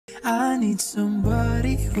I need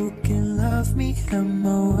somebody who can love me at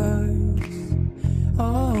my worst.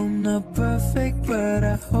 Oh, I'm not perfect, but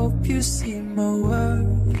I hope you see my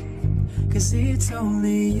worth. Cause it's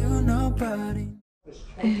only you, nobody.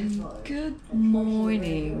 And good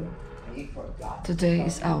morning. Today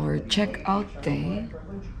is our checkout day.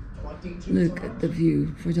 Look at the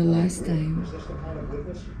view for the last time.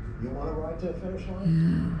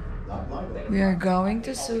 Yeah. We are going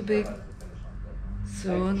to SUBIC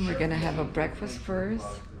soon. We're gonna have a breakfast first.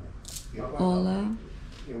 Hola.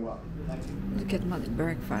 Look at my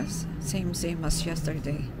breakfast. Same as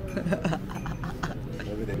yesterday. Get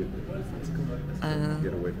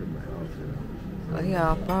away from my house.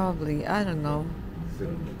 Yeah, probably. I don't know. Sit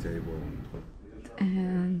on the table.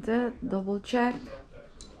 And double check.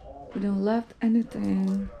 We don't left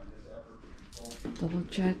anything. Double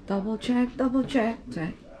check.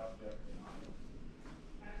 Check.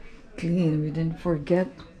 Clean. We didn't forget.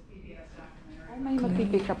 May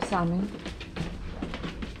mapipick up sa amin.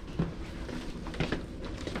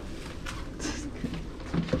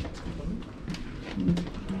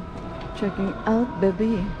 Checking out,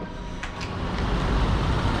 baby.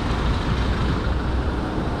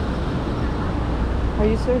 Are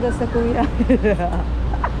you sure that's the kuya?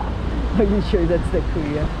 Are you sure that's the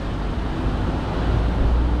kuya?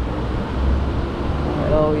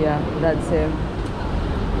 Oh yeah, that's him.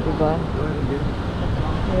 Diba?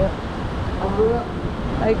 Yeah.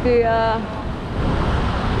 Hi kuya.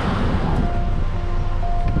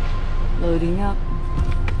 Loading up.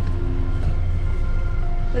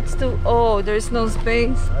 Let's do. Oh, there's no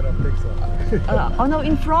space. I don't think so. Oh no,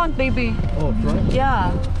 in front, baby. Oh, front?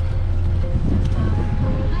 Yeah.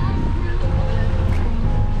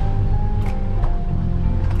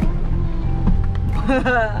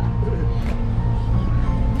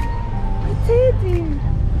 Teddy.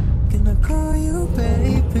 Can I call you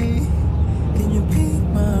baby? Can you be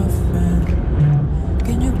my friend?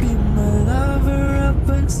 Can you be my lover up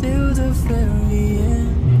until the very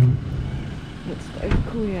end? Let's go,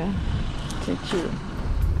 kuya. Thank you.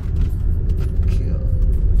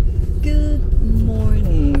 Good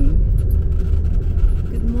morning.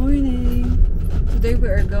 Good morning. Today we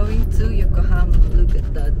are going to Yokohama. Look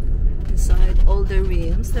at that. Inside all the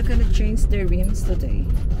rims. They're gonna change their rims today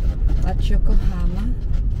at Yokohama.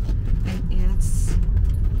 And it's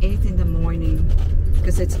 8 in the morning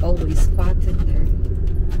because it's always spotted there.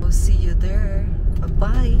 We'll see you there.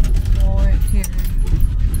 Bye-bye. Or here.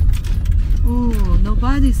 Ooh,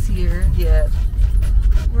 nobody's here yet.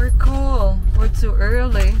 We're cool. We're too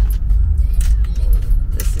early.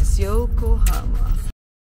 This is Yokohama.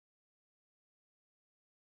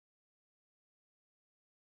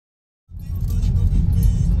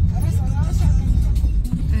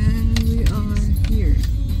 And we are here.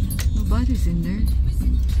 Nobody's in there.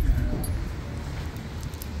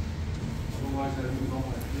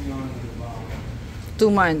 Two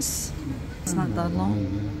months. It's not that long.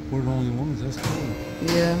 We're the only ones, that's cool.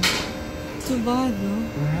 Yeah. Too bad, no?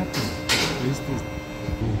 What happened? At least this.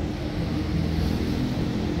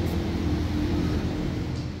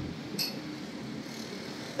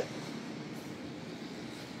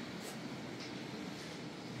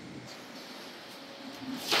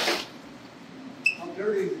 How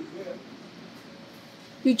dirty is it?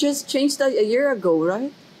 You just changed that a year ago,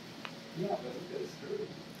 right? Yeah, but look at it's dirty.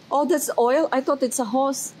 Oh, that's oil? I thought it's a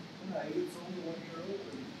hose. Yeah, it's only 1 year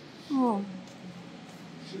old. Oh. It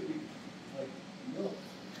should be like milk.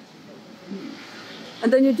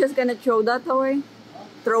 And then you're just gonna throw that away?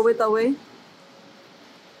 Throw it away?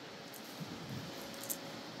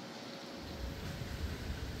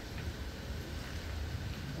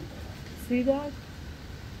 See that?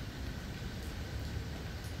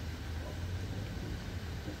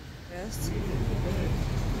 Yes.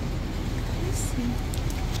 Let's see.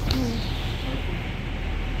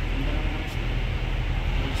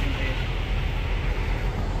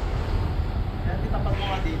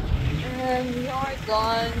 And we are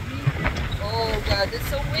done. Oh god, it's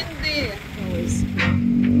so windy. That was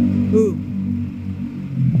ooh.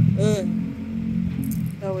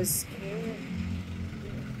 That was scary.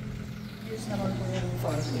 Years naman po yung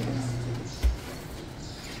 4 years.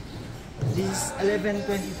 This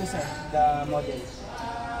 1120%, the model.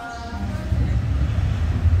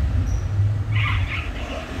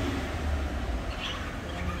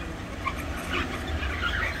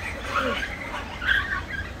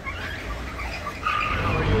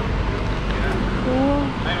 Cool.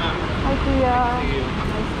 Hi, Kuya.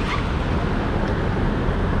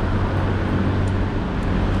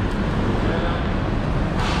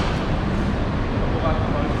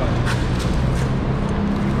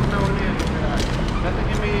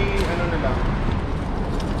 Dati may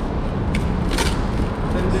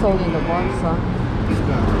It's all in the box, huh? This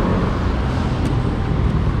guy.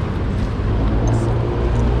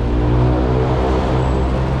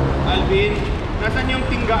 Alvin, nasan yung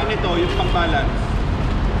tingga nito, yung pang-balance?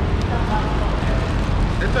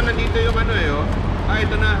 Ito, nandito yung ano eh, oh. Ah,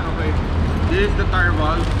 ito na, okay. This is the tire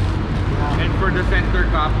valve. And for the center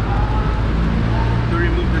cap, to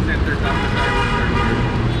remove the center cap, the tire valve are here.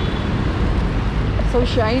 So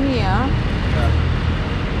shiny, ah.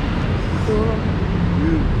 Cool.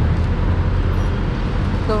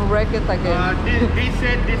 Don't wreck it again. They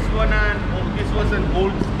said this was an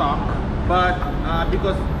old stock, but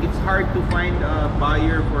because it's hard to find a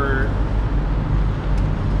buyer for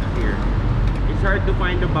here, it's hard to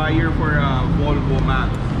find a buyer for Volvo Max.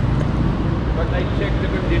 But I checked the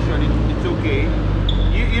condition; it's okay.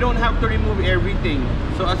 You don't have to remove everything.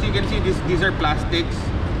 So as you can see, these are plastics.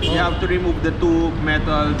 You have to remove the two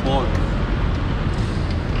metal bolts.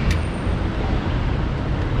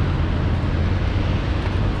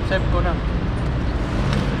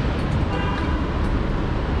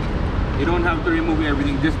 You don't have to remove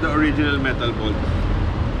everything, just the original metal bolt.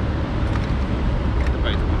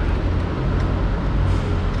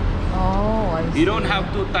 Oh, I see. You don't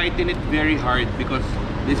have to tighten it very hard because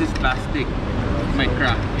this is plastic. It might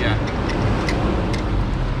crack, yeah.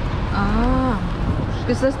 Ah,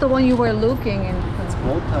 because that's the one you were looking in. It's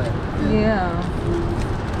bolt tight. Yeah.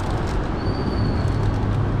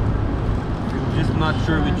 Just not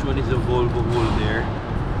sure which one is a Volvo hole there.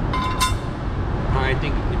 I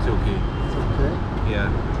think it's okay. It's okay? Yeah.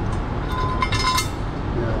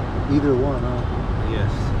 Yeah. Either one, huh?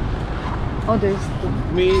 Yes. Oh, there's two.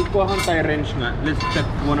 May kuha kang tire wrench nga. Let's check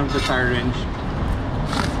one of the tire wrench.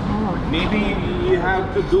 Oh. Maybe you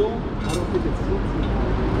have to do. I don't think it's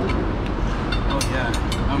Oh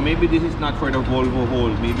yeah. Maybe this is not for the Volvo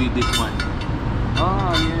hole. Maybe this one.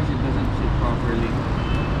 Oh yes, it doesn't fit properly.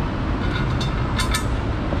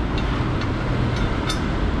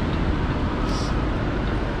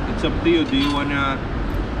 It's up to you. Do you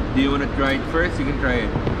wanna try it first? You can try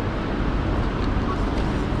it.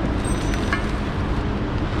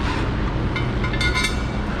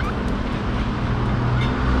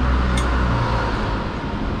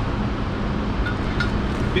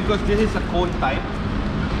 Because this is a cone type,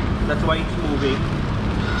 that's why it's moving.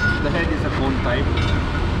 The head is a cone type.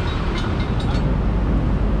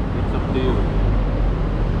 It's up to you.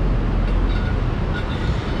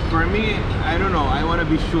 For me, I don't know. I want to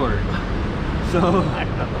be sure. So,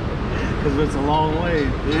 because it's a long way.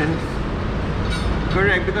 yes,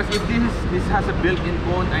 correct. Because if this has a built-in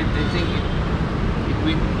cone, I think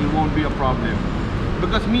it won't be a problem.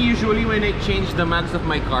 Because me usually when I change the max of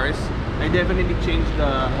my cars, I definitely change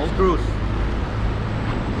the screws.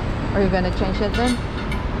 Are you gonna change it then?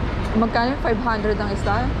 Magkano? 500 ang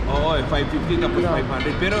isa? Oo, 550 tapos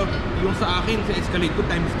 500. Pero yung sa akin, sa Escalade ko,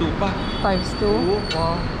 times 2 pa. Times 2? Oo.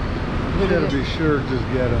 Wow. You gotta be sure, just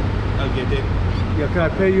get them. I'll get it. Yeah, can I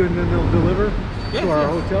pay you and then they'll deliver Yes, to our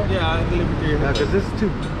yes. hotel? Yeah, I'll deliver to your Yeah, hotel. because this is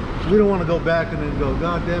too. We don't want to go back and then go,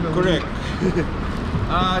 God damn it. Correct.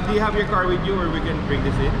 Do you have your car with you or we can bring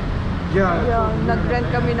this in? Yeah. Yeah,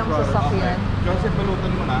 nag-rent kami ng sasakyan. Joseph,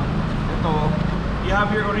 balutan mo na. Ito, you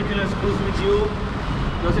have your original screws with you.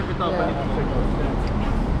 Joseph, ito, Yeah. palit mo.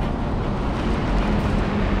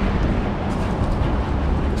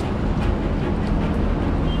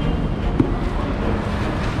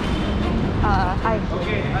 Hi.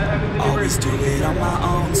 Okay, I'll have it delivered. Always do it on my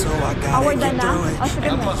own, so I gotta We're get done now? through it.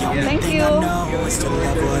 Oh, sige. The Thank thing you. I know is to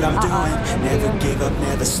love what I'm doing. Thank Never you. give up,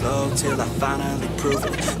 never slow till I finally prove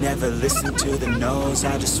it. Never listen to the no's,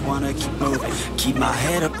 I just wanna keep moving. Keep my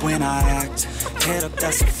head up when I act, head up,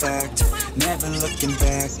 that's a fact. Never looking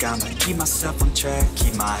back, I'ma keep myself on track.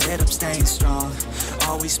 Keep my head up, staying strong,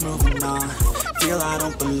 always moving on. Feel I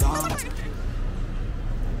don't belong.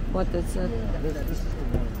 What is it?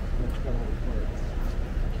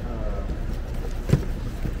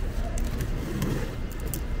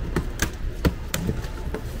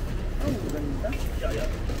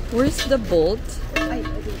 Where's the bolt?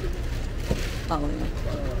 Oh,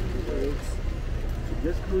 yeah.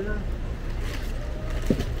 This cleaner?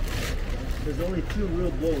 There's only two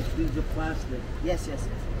real bolts. These are plastic. Yes, yes,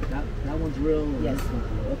 yes. That one's real. And Yes. this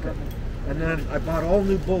one's real. Okay. And then I bought all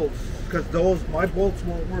new bolts because my bolts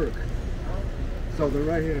won't work. So they're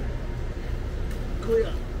right here.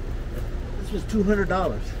 Clear. This was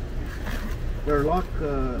 $200. They're lock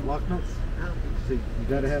nuts. So you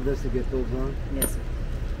gotta have this to get those on. Yes, sir.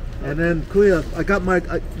 And then Clea, I got my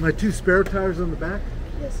two spare tires on the back.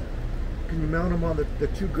 Yes, sir. Can you mount them on the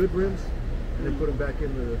two good rims and then put them back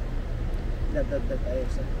into the? The tire,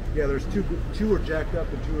 sir. Yeah, there's two are jacked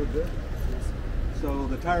up and two are good. Yes, sir. So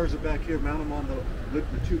the tires are back here. Mount them on the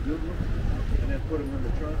two good ones, and then put them in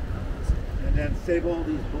the truck, and then save all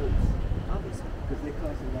these bolts because they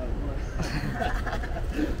cost a lot of money.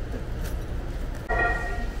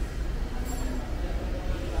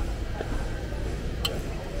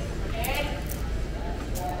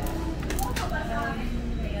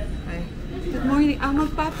 Good morning.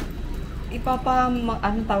 Anong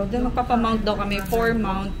tawag doon? Magpapamount daw kami. 4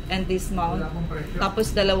 mount and this mount.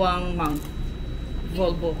 Tapos 2 mount.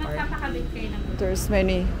 Volvo car. There's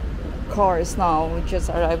many cars now. We just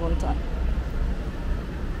arrived on time.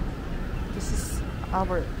 This is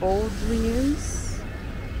our old rims.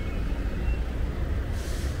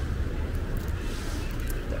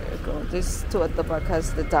 There you go. This two at the back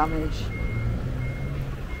has the damage.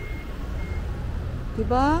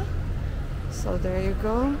 Diba? So there you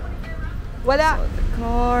go. Voila! So the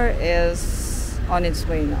car is on its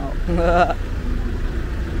way now.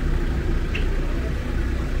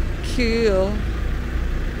 Cool.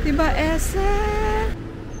 Diba, Ese?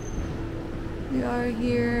 We are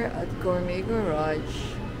here at Gourmet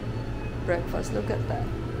Garage. Breakfast. Look at that.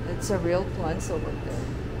 It's a real plants over there.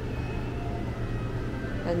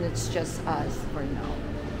 And it's just us for now.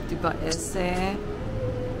 Diba, Ese?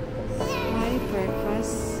 Hi,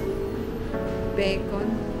 breakfast.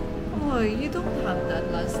 Bacon. Oh, you don't have that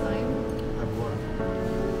last time. Have what?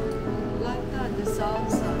 Like that, the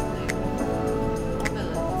salsa thing.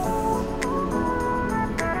 Omelets.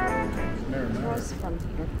 Across from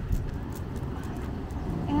here.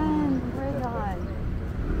 And we're done.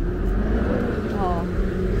 Oh.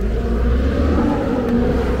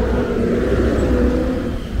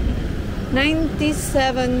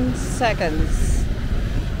 "97 seconds.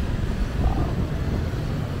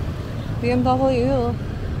 BMW.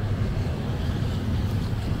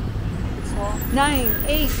 9,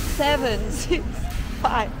 8, 7, 6,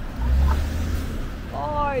 5,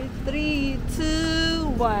 4, 3, 2,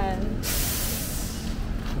 1.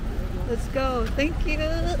 Let's go. Thank you.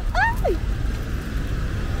 Ay!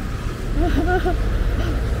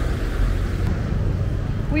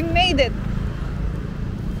 We made it.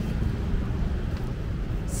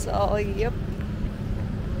 So, yep.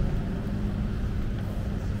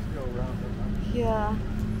 Yeah.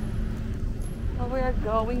 Now we are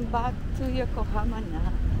going back to Yokohama na.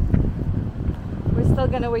 We're still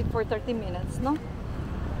gonna wait for 30 minutes, no?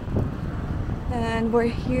 And we're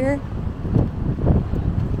here.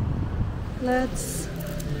 Let's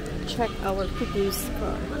check our previous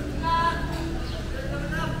car.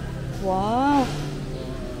 Wow.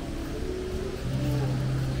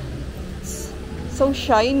 It's so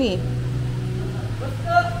shiny.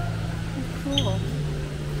 Cool.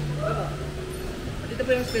 Ito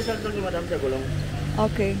po yung special tool ni Madam sa gulong.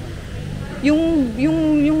 Okay. Yung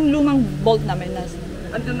lumang bolt namin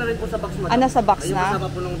Andun na rin po sa box, Madam. nasa box Ayun, na? kasama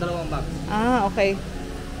po ng 2 box. Okay.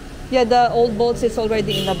 Yeah, the old bolts is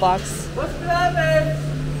already in the box. Boss Clarence!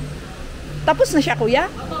 Tapos na siya, kuya?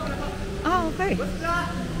 Okay.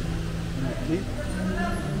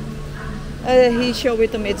 He showed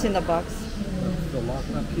it to me. It's in the box. The lock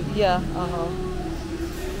nut key? Yeah.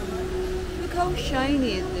 Look how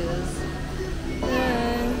shiny it is.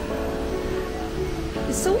 And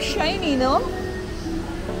it's so shiny, no?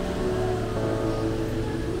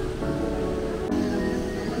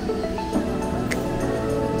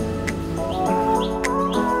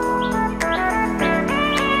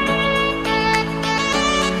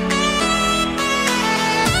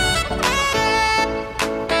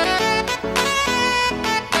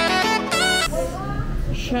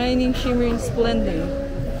 Shining, shimmering, splendid.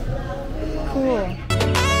 Cool.